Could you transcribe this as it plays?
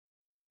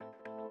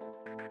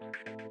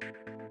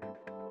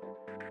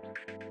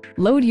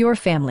Load your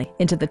family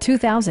into the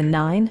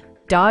 2009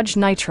 Dodge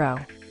Nitro.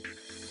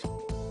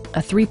 A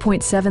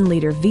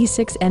 3.7-liter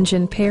V6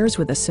 engine pairs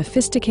with a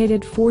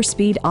sophisticated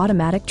 4-speed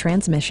automatic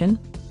transmission,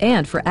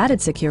 and for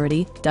added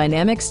security,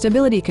 dynamic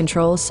stability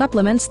control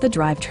supplements the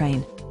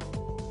drivetrain.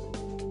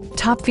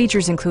 Top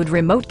features include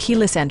remote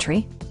keyless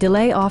entry,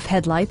 delay-off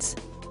headlights,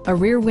 a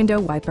rear window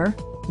wiper,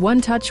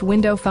 one-touch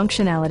window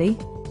functionality,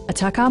 a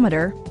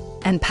tachometer,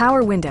 and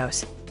power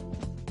windows.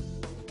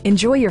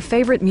 Enjoy your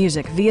favorite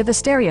music via the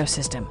stereo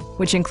system,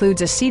 which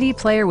includes a CD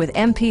player with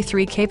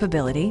MP3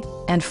 capability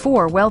and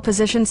 4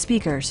 well-positioned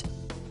speakers.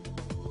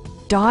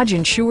 Dodge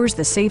ensures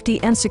the safety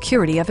and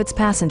security of its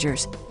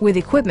passengers with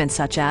equipment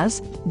such as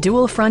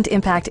dual front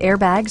impact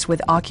airbags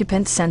with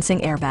occupant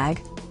sensing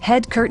airbag,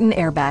 head curtain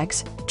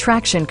airbags,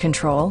 traction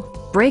control,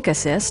 brake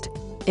assist,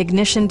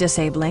 ignition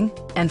disabling,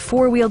 and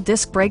 4-wheel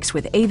disc brakes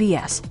with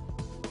ABS.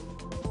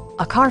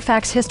 A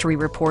Carfax history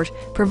report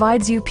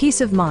provides you peace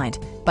of mind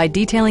by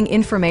detailing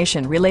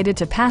information related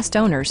to past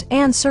owners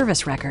and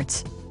service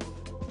records.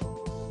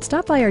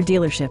 Stop by our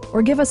dealership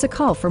or give us a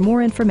call for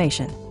more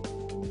information.